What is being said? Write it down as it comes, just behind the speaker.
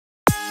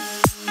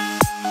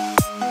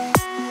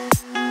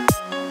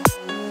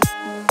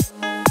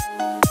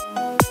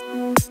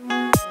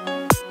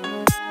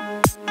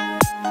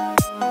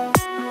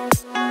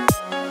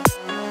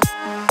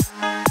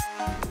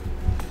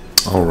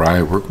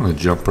Alright, we're going to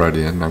jump right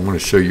in. I'm going to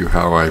show you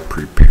how I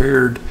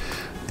prepared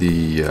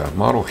the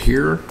model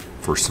here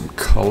for some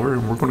color,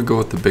 and we're going to go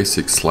with the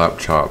basic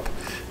Slapchop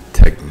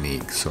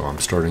technique. So I'm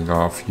starting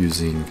off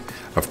using,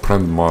 I've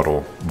primed the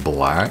model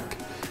black,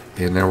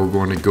 and now we're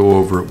going to go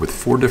over it with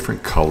 4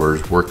 different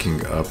colors,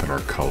 working up in our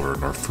color.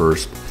 And our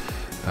first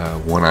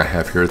one I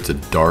have here, it's a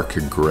dark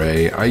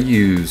gray. I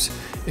use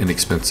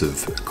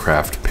inexpensive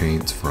craft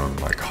paints from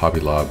like Hobby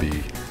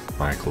Lobby,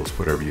 Michaels,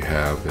 whatever you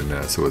have,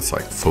 and so it's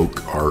like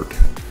folk art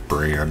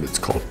brand. It's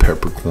called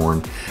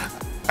Peppercorn.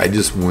 I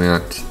just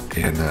went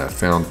and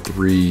found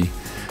 3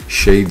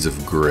 shades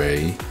of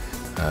gray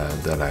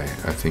that I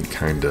think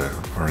kind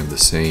of are in the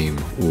same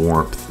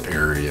warmth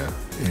area,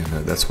 and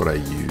that's what I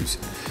use.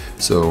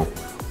 So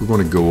we're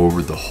going to go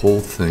over the whole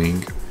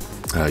thing.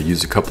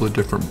 Use a couple of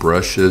different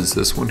brushes.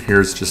 This one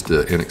here is just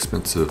an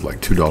inexpensive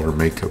like $2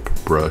 makeup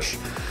brush,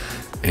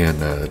 and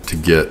to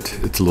get,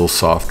 it's a little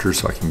softer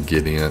so I can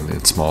get in,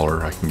 and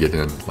smaller, I can get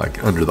in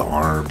like under the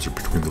arms or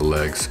between the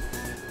legs,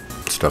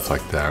 stuff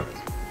like that.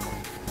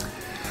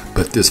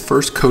 But this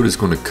first coat is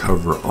going to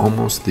cover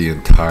almost the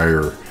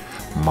entire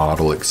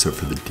model except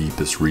for the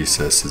deepest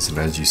recesses, and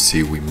as you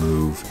see, we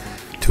move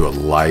to a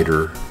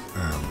lighter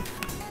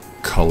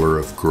color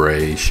of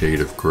gray, shade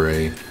of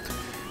gray.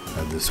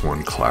 This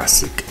one,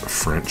 classic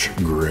French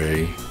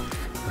gray.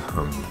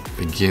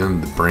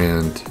 Again, the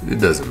brand, it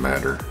doesn't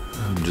matter.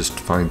 Just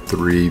find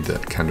 3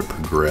 that kind of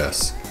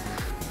progress,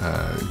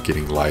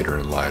 getting lighter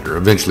and lighter.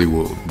 Eventually,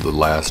 the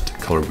last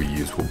color we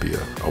use will be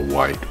a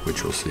white,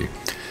 which you'll see.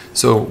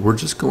 So we're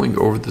just going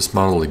over this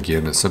model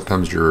again, and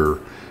sometimes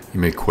you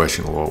may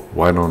question, well,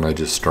 why don't I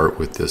just start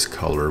with this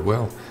color?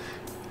 Well,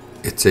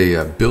 it's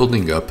a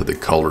building up of the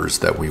colors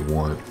that we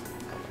want,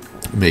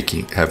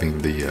 having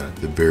the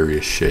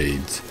various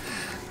shades.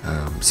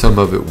 Some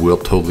of it will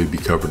totally be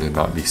covered and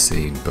not be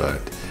seen,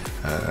 but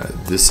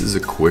this is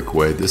a quick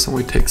way. This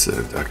only takes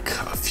a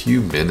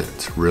few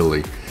minutes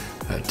really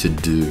to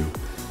do.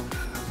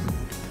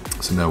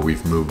 So now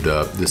we've moved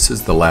up. This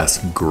is the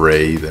last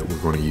gray that we're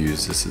going to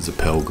use. This is a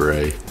pale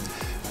gray.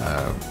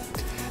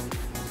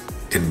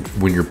 And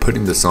when you're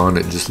putting this on,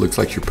 it just looks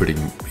like you're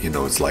putting,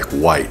 it's like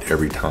white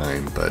every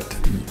time, but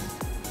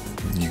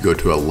you go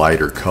to a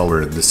lighter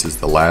color, and this is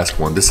the last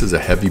one. This is a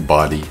heavy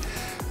body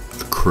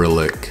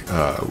acrylic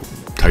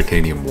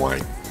titanium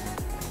white.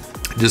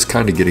 Just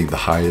kind of getting the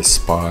highest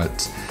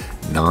spots,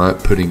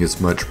 not putting as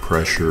much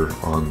pressure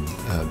on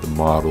the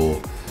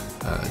model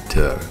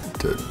to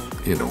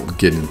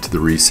get into the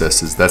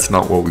recesses. That's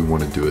not what we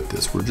want to do with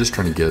this. We're just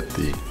trying to get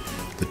the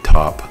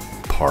top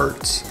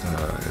parts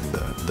and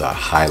the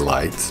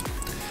highlights.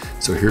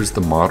 So here's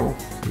the model.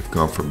 We've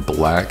gone from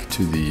black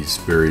to these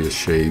various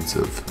shades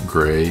of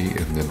gray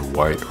and then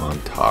white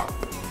on top.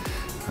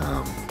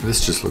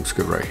 This just looks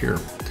good right here.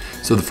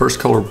 So the first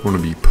color we're going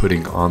to be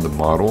putting on the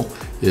model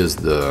is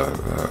the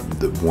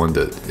one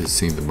that is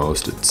seen the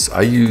most.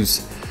 I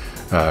use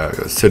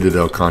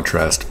Citadel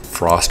Contrast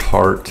Frost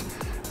Heart.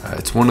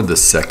 It's one of the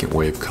second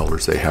wave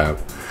colors they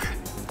have.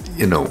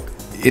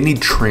 Any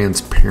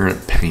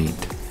transparent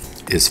paint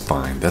is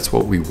fine. That's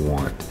what we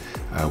want.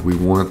 We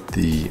want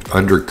the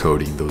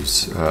undercoating,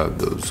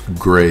 those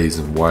grays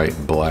and white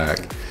and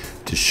black,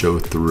 to show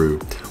through.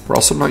 We're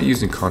also not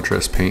using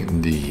contrast paint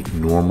in the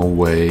normal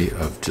way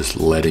of just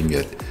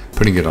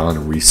putting it on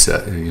and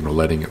reset,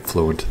 letting it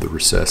flow into the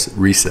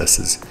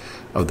recesses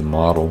of the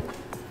model.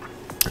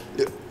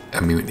 I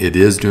mean, it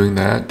is doing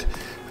that,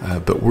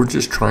 but we're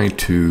just trying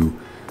to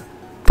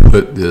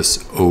put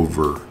this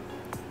over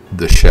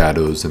the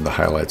shadows and the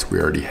highlights we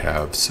already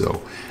have.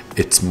 So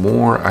it's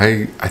more,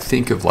 I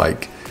think of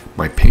like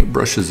my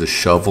paintbrush as a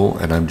shovel,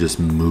 and I'm just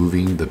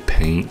moving the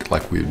paint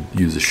like we would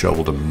use a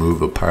shovel to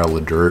move a pile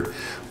of dirt.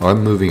 Well,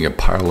 I'm moving a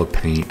pile of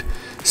paint,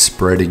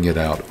 spreading it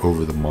out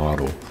over the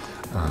model.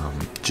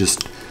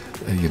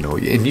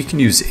 And you can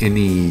use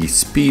any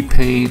speed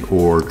paint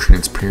or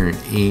transparent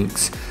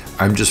inks.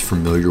 I'm just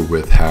familiar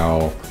with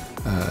how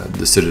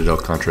the Citadel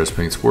contrast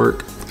paints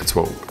work. That's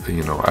what,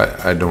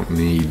 I don't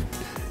need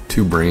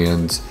 2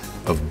 brands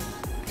of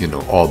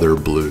all their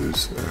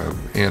blues,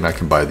 and I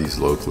can buy these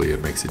locally.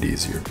 It makes it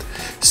easier.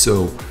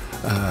 So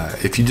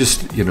if you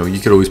just, you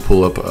could always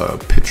pull up a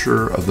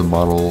picture of the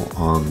model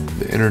on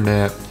the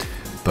internet,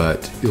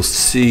 but you'll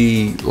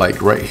see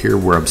like right here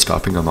where I'm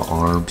stopping on the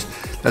arms,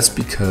 that's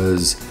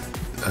because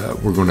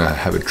we're going to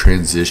have a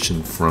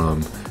transition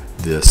from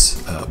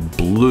this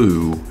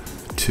blue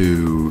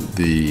to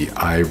the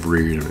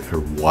ivory or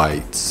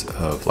whites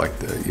of like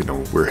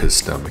where his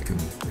stomach and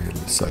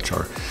such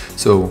are.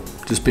 So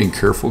just being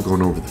careful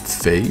going over the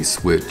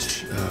face,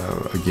 which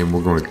again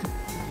we're going to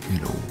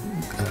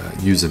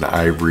use an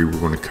ivory. We're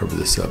going to cover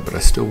this up, but I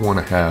still want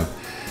to have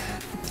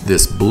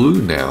this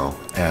blue now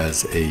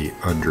as a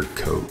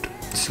undercoat.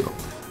 So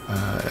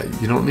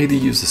you don't need to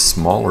use a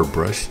smaller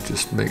brush.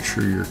 Just make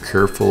sure you're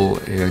careful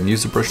and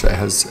use a brush that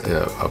has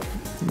a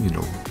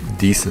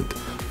decent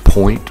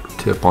point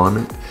tip on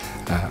it.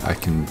 I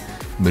can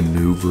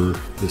maneuver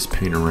this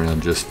paint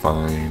around just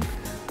fine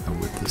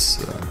with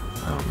this.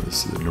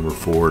 This is number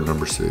 4,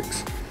 number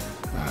 6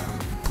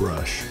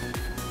 brush.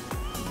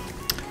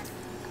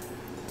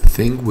 The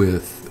thing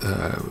with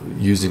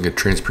using a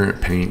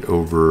transparent paint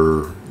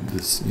over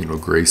this,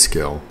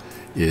 grayscale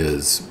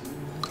is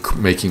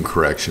making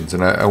corrections,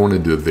 and I want to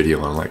do a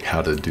video on like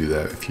how to do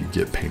that if you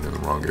get paint in the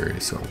wrong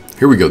area. So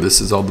here we go. This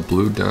is all the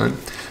blue done.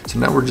 So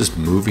now we're just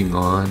moving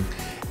on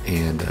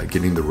and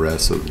getting the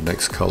rest. So the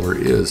next color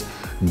is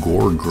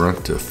Gore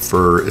Grunta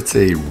Fur. It's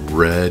a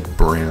red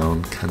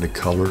brown kind of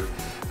color.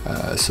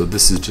 So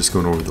this is just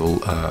going over the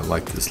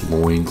like this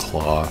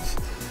loincloth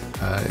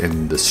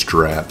and the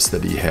straps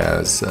that he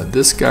has.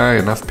 This guy,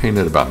 and I've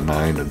painted about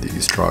 9 of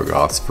these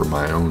Troggoths for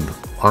my own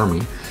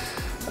army.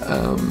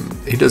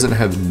 He doesn't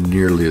have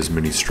nearly as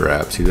many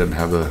straps. He doesn't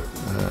have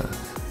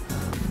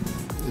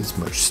as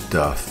much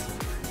stuff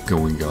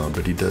going on,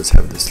 but he does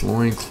have this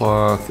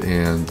loincloth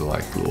and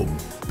like little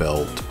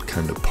belt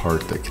kind of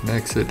part that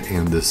connects it,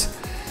 and this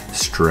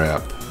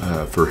strap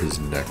for his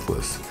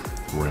necklace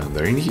around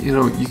there. And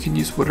you can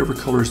use whatever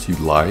colors you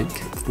like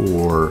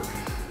for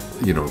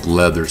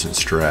leathers and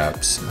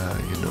straps.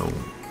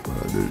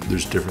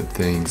 There's different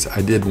things.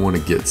 I did want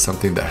to get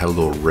something that had a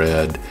little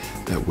red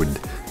that would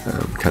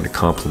kind of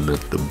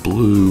complement the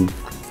blue.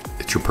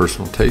 It's your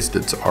personal taste,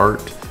 it's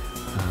art,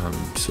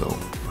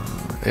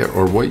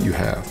 or what you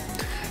have.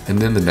 And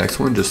then the next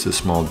one, just a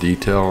small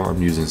detail,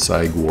 I'm using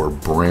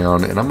Sagor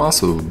Brown, and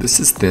this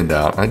is thinned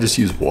out. I just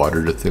use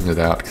water to thin it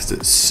out because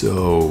it's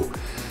so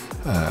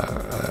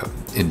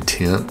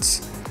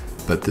intense.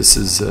 But this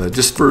is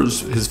just for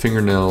his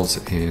fingernails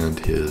and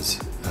his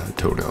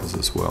toenails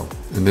as well.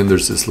 And then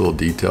there's this little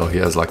detail. He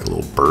has like a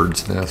little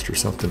bird's nest or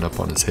something up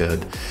on his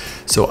head.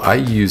 So I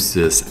use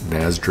this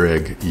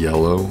Nasdrag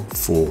yellow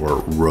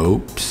for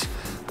ropes.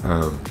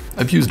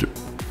 I've used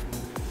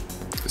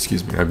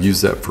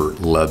that for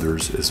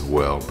leathers as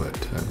well,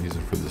 but I'm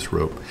using it for this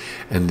rope.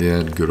 And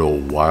then good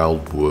old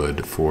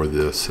Wildwood for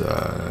this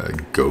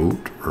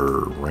goat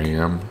or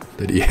ram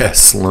that he has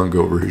slung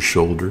over his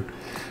shoulder.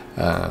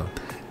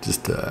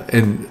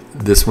 And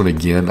this one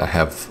again, I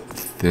have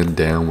thinned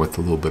down with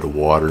a little bit of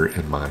water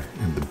in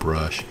the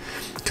brush,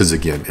 because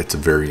again, it's a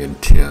very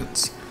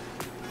intense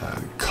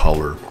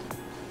color.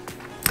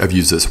 I've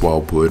used this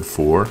Wildwood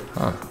for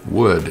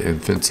wood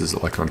and fences,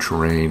 like on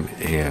terrain,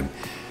 and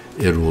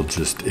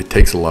it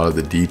takes a lot of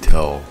the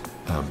detail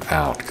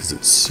out because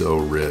it's so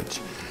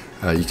rich.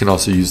 You can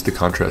also use the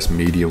contrast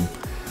medium.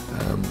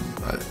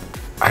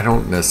 I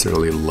don't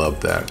necessarily love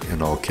that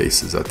in all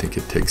cases. I think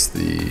it takes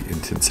the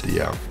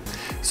intensity out.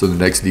 So the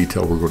next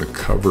detail we're going to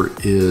cover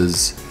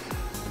is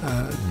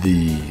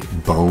the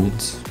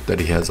bones that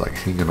he has like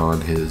hanging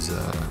on his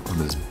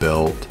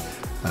belt.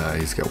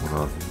 He's got one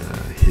on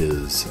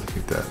his,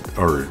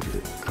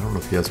 I don't know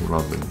if he has one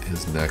on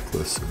his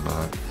necklace or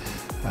not.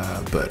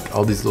 But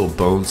all these little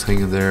bones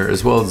hanging there,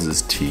 as well as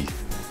his teeth.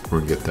 We're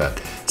going to get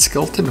that.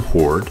 Skeleton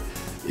Horde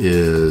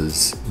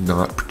is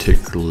not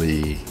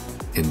particularly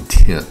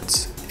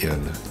intense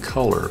in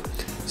color,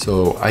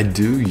 so I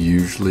do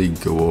usually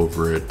go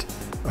over it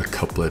a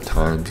couple of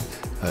times,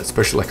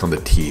 especially like on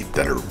the teeth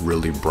that are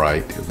really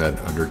bright in that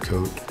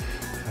undercoat.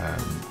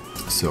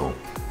 So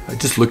I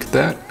just look at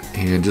that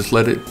and just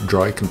let it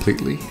dry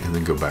completely and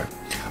then go back.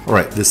 All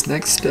right, this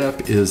next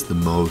step is the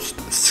most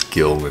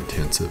skill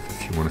intensive,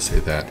 if you want to say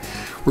that.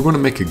 We're going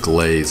to make a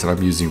glaze, and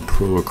I'm using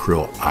Pro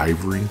Acryl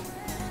Ivory.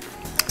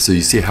 So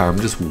you see how I'm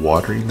just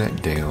watering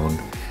that down,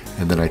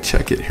 and then I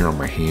check it here on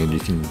my hand. You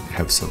can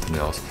have something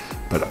else,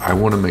 but I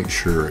want to make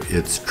sure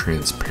it's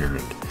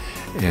transparent.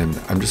 And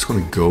I'm just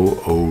going to go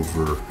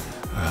over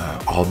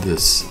all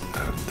this,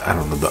 I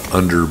don't know, the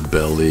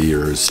underbelly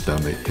or his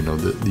stomach,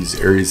 these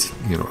areas,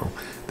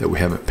 that we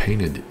haven't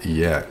painted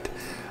yet.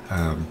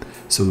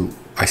 So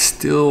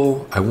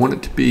I want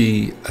it to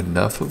be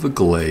enough of a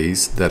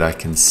glaze that I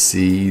can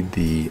see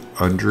the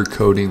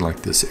undercoating,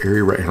 like this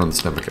area right here on the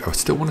stomach. I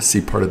still want to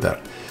see part of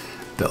that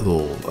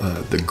little,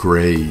 the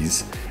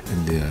grays,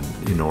 and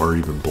then, or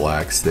even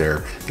blacks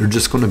there. They're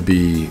just going to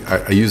be,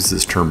 I use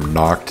this term,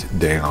 knocked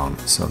down.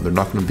 So they're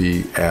not going to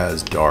be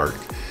as dark.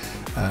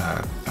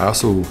 I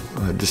also,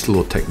 just a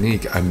little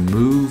technique, I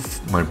move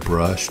my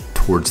brush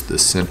towards the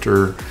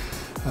center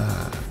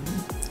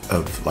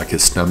of like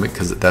his stomach,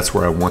 because that's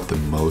where I want the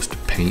most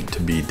paint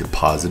to be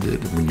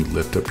deposited. When you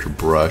lift up your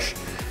brush,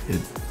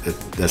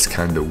 that's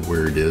kind of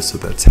where it is. So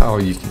that's how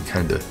you can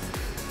kind of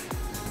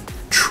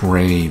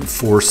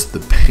force the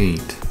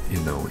paint,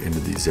 into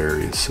these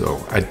areas.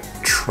 So I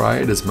try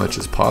it as much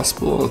as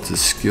possible. It's a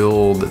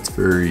skill that's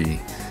very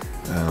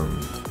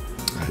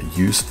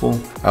useful.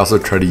 I also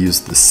try to use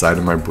the side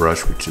of my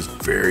brush, which is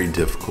very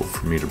difficult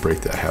for me to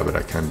break that habit.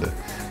 I kind of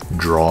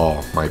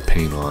draw my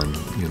paint on,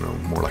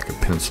 more like a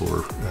pencil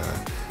or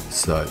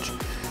such.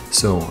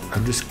 So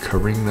I'm just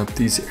covering up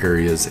these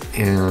areas,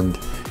 and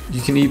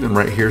you can even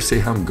right here see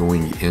how I'm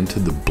going into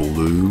the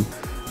blue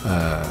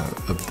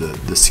of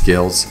the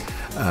scales.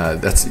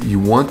 You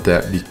want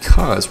that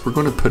because we're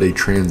going to put a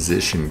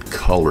transition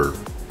color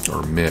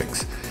or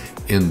mix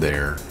in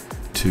there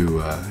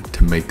to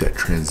make that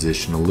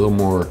transition a little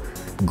more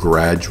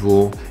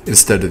gradual,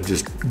 instead of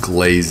just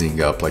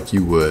glazing up like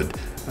you would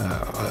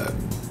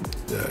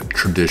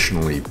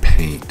traditionally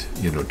paint,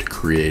 to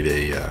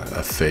create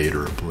a fade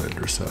or a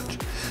blend or such.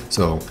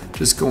 So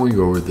just going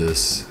over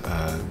this,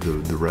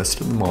 the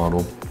rest of the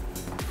model.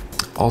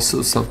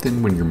 Also,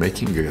 something when you're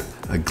making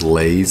a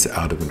glaze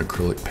out of an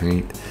acrylic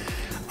paint,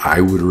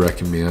 I would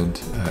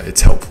recommend,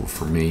 it's helpful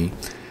for me,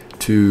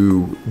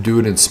 to do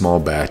it in small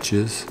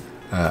batches.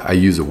 I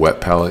use a wet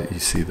palette, you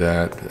see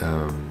that.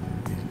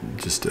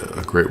 Just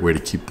a great way to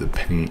keep the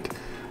paint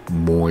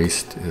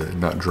moist,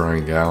 not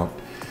drying out,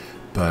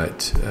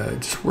 but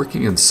just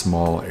working in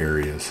small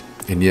areas.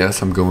 And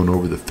yes, I'm going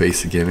over the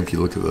face again. If you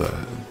look at the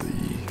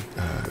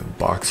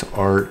box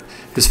art,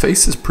 his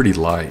face is pretty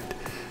light.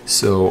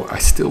 So I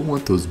still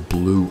want those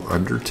blue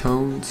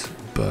undertones,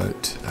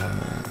 but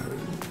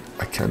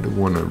I kind of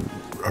want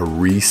a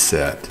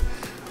reset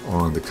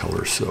on the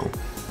color. So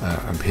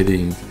I'm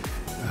hitting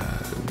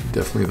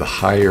definitely the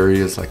high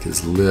areas like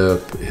his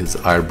lip, his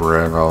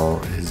eyebrow,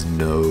 his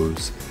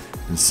nose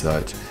and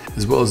such,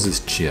 as well as his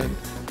chin,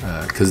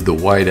 because the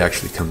white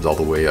actually comes all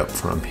the way up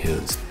from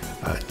his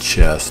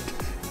chest,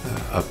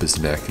 up his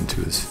neck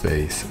into his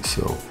face.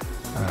 So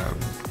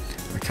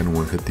I kind of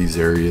want to hit these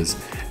areas.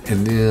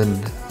 And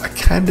then I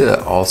kind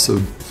of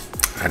also,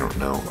 I don't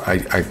know, I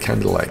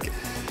kind of like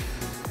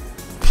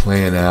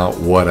plan out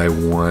what I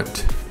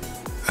want,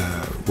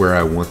 where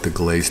I want the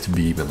glaze to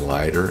be even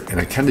lighter. And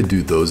I kind of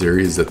do those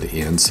areas at the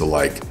end. So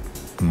like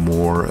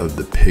more of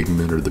the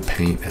pigment or the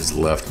paint has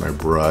left my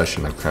brush,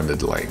 and I'm kind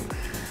of like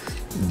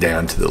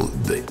down to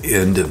the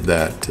end of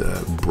that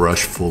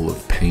brush full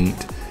of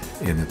paint,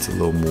 and it's a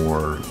little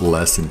more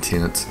less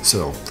intense.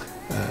 So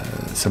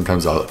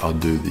sometimes I'll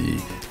do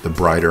the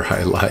brighter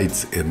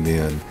highlights and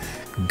then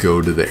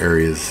go to the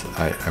areas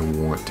I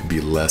want to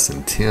be less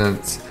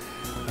intense,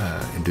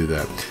 and do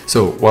that.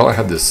 So while I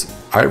have this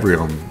ivory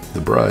on the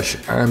brush,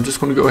 I'm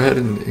just going to go ahead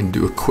and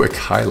do a quick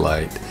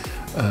highlight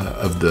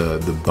of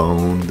the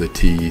bone, the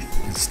teeth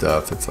and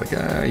stuff. It's like,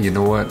 you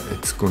know what,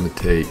 it's going to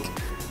take,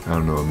 I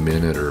don't know, a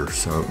minute or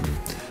something.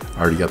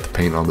 I already got the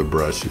paint on the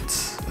brush.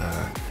 It's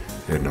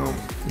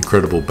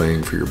incredible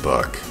bang for your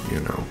buck.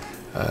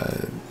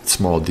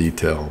 Small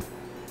detail,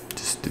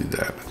 just do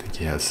that. I think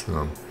he has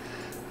some.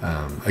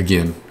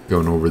 Again,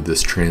 going over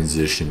this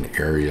transition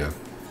area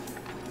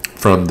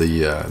from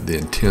the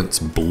intense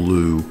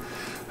blue,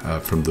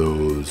 from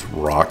those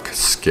rock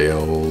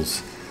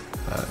scales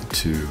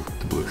to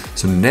the blue.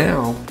 So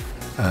now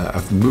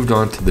I've moved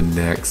on to the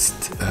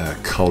next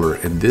color,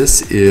 and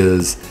this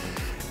is,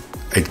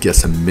 I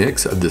guess, a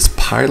mix of this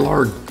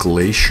Pilar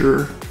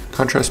Glacier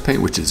contrast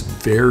paint, which is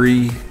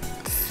very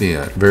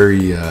thin,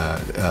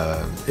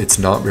 it's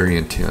not very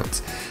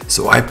intense.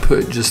 So I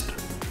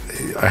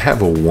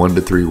have a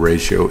 1:3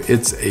 ratio.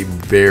 It's a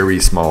very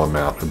small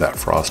amount of that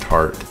Frost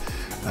Heart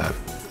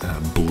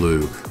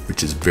blue,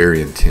 which is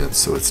very intense.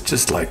 So it's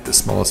just like the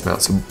smallest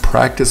amount. So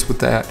practice with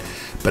that.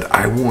 But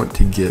I want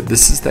to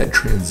this is that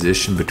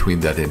transition between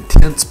that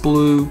intense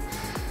blue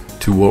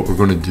to what we're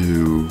going to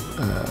do,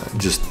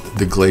 just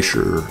the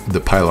glacier,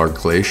 the Pilar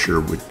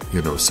Glacier,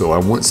 so I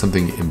want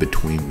something in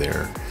between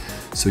there.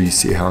 So you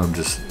see how I'm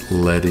just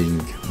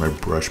letting my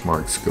brush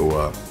marks go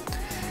up.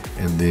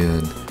 And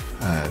then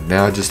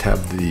now I just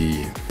have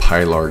the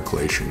Pilar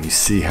Glacier, and you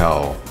see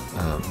how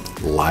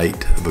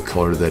light of a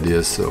color that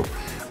is. So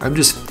I'm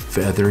just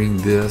feathering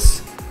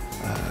this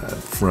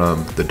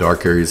from the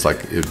dark areas,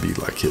 like it would be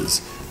like his,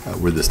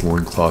 where this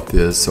loincloth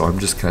is. So I'm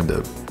just kind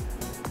of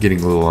getting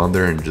a little on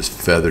there and just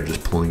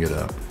pulling it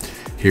up.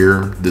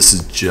 Here, this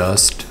is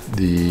just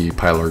the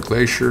Pilar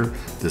Glacier,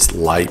 this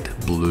light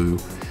blue,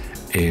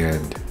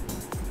 and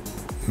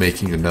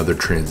making another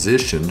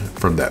transition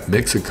from that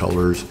mix of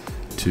colors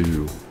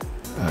to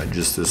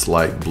just this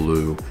light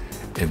blue,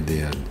 and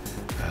then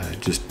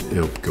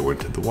it'll go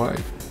into the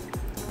white.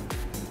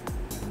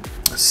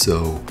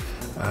 So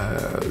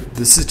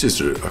this is just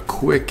a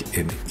quick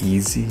and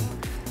easy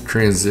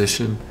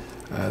transition.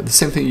 The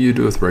same thing you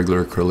do with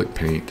regular acrylic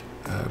paint,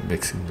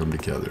 mixing them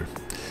together.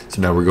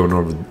 So now we're going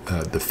over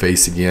the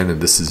face again,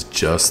 and this is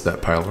just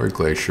that Pilar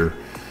Glacier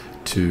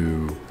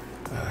to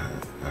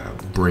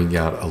bring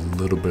out a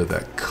little bit of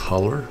that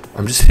color.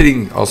 I'm just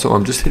hitting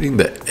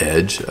the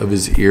edge of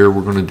his ear.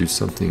 We're going to do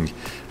something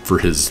for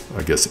his,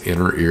 I guess,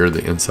 inner ear,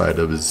 the inside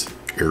of his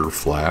ear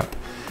flap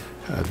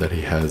that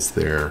he has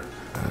there,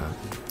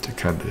 to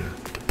kind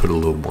of put a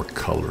little more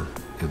color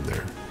in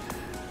there.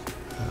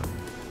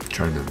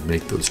 Trying to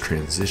make those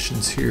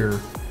transitions here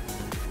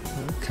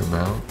come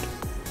out.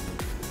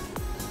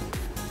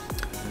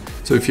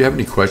 So if you have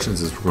any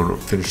questions as we're going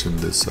to finishing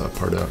this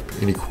part up,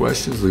 any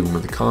questions, leave them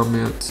in the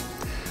comments.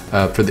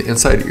 For the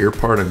inside ear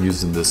part, I'm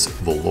using this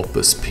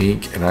Volupus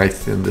pink, and I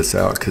thin this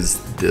out because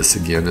this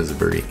again is a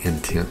very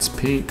intense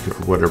pink, or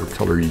whatever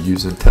color you're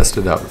using. Test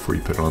it out before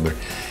you put it on there.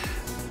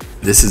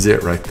 This is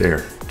it right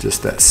there,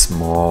 just that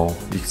small.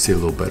 You can see a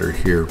little better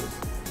here.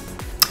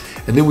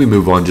 And then we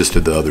move on just to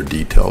the other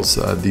details.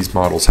 These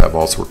models have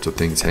all sorts of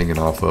things hanging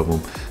off of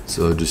them,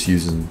 so just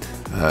using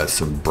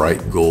some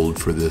bright gold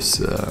for this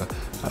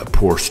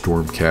poor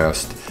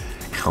Stormcast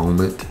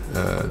helmet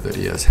that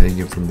he has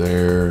hanging from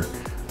there.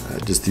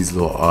 just these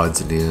little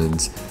odds and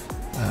ends.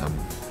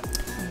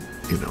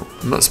 You know,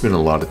 I'm not spending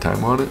a lot of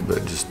time on it,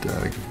 but just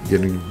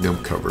getting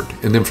them covered.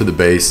 And then for the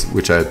base,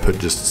 which I put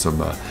just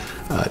some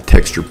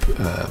texture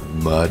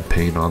mud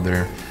paint on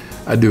there,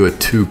 I do a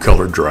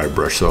 2-color dry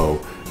brush.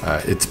 So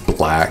it's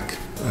black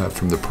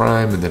from the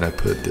prime, and then I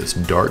put this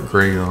dark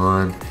gray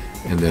on,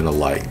 and then a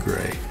light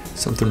gray.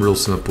 Something real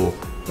simple.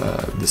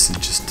 This is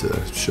just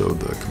to show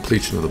the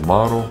completion of the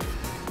model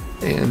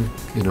and,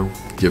 you know,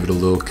 give it a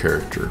little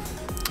character.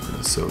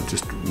 So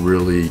just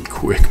really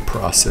quick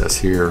process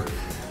here.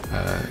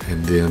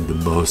 And then the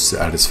most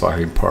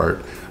satisfying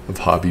part of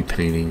hobby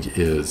painting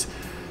is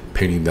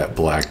painting that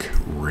black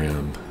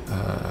rim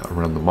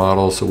around the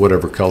model. So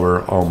whatever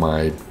color all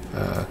my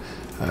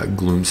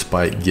Gloom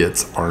Spike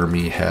Gets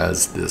Army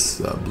has this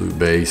blue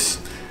base,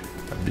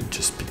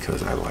 just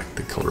because I like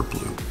the color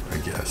blue, I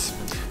guess.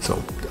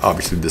 So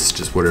obviously this is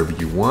just whatever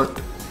you want.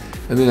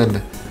 And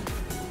then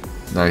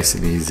nice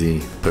and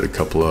easy, put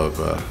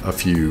a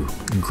few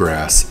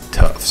grass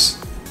tufts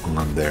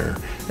on there.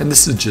 And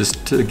this is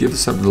just to give us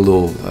something a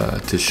little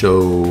to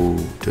show,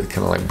 to kind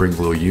of like bring a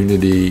little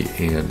unity,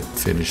 and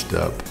finished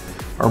up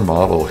our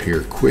model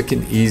here. Quick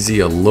and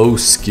easy, a low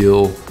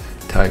skill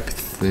type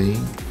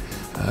thing.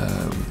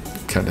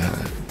 Kind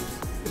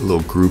of a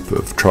little group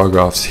of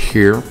Troggoths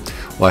here.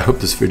 Well, I hope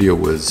this video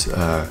was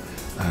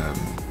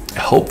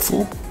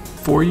helpful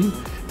for you.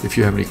 If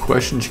you have any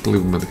questions, you can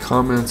leave them in the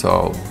comments.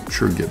 I'll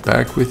sure get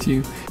back with you.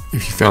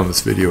 If you found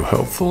this video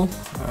helpful,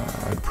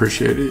 I'd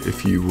appreciate it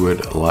if you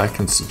would like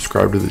and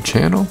subscribe to the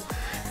channel.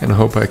 And I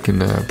hope I can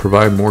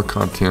provide more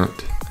content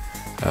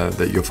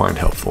that you'll find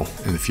helpful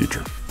in the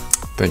future.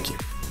 Thank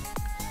you.